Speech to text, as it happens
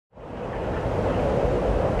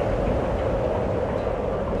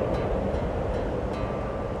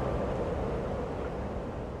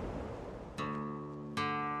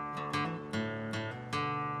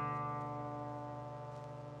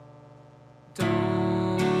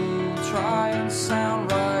might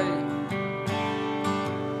sound right.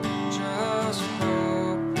 Just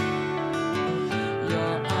hope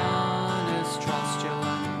you're honest, trust you'll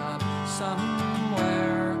end up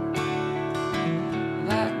somewhere.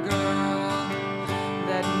 That girl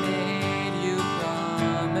that made you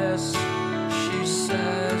promise, she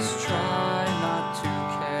says try not to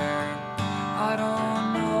care. I don't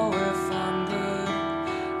know if I'm good,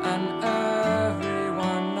 and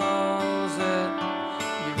everyone knows it.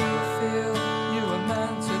 You ever feel you were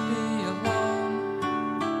meant to be alone?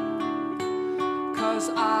 'Cause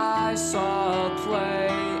I saw a play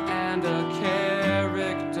and a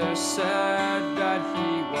character said that he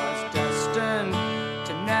was destined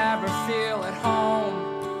to never feel at home.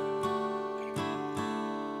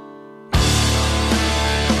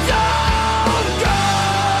 Don't go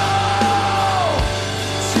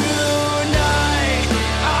tonight.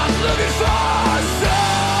 I'm looking for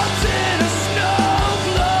salt in a snow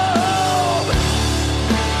globe.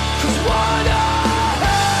 'Cause what I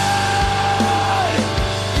heard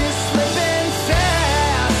is slipping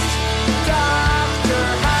fast. Doctor,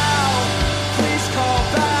 how? Please call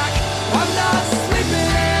back. I'm not sleeping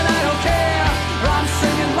and I don't care. I'm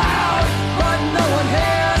singing loud, but no one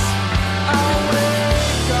hears. I'll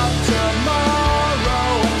wake up tomorrow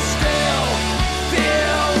and still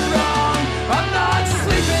feel wrong. I'm not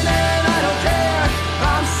sleeping and I don't care.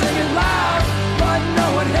 I'm singing loud, but no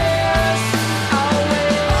one hears. I'll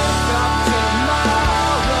wake up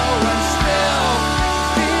tomorrow and still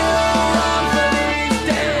feel wrong for these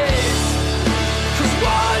days. 'Cause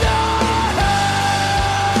what I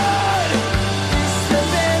heard is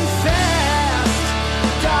slipping fast.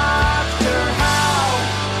 Doctor, how?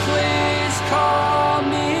 Please call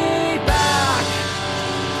me back.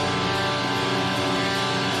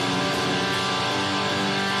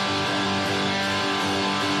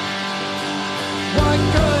 What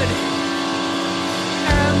good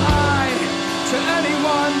am I to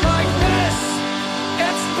anyone like this?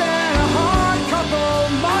 It's been a hard couple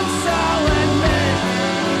months, I'll admit.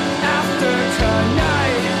 After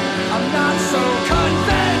tonight, I'm not so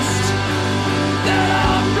convinced that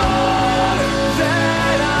I'm wrong,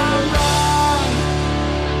 that I'm wrong.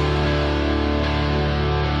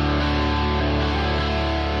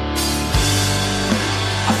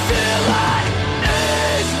 I feel at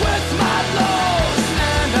ease with my lows,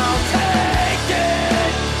 and I'll take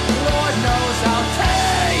it. Lord knows I'll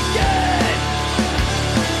take it.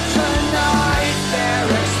 Tonight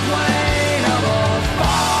they're explainable,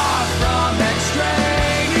 far from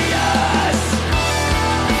extraneous.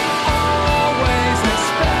 Always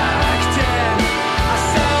expected, I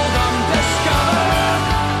seldom discover.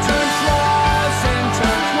 Turn flaws into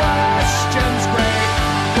questions, great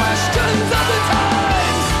questions of the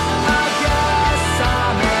times. I guess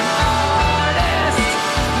I'm an artist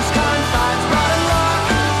whose confines brought luck,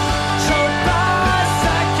 choked by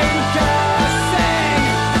second guessing.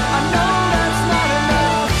 I know that's not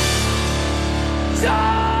enough.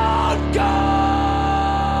 Don't go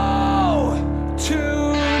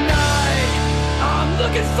tonight. I'm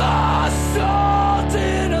looking for some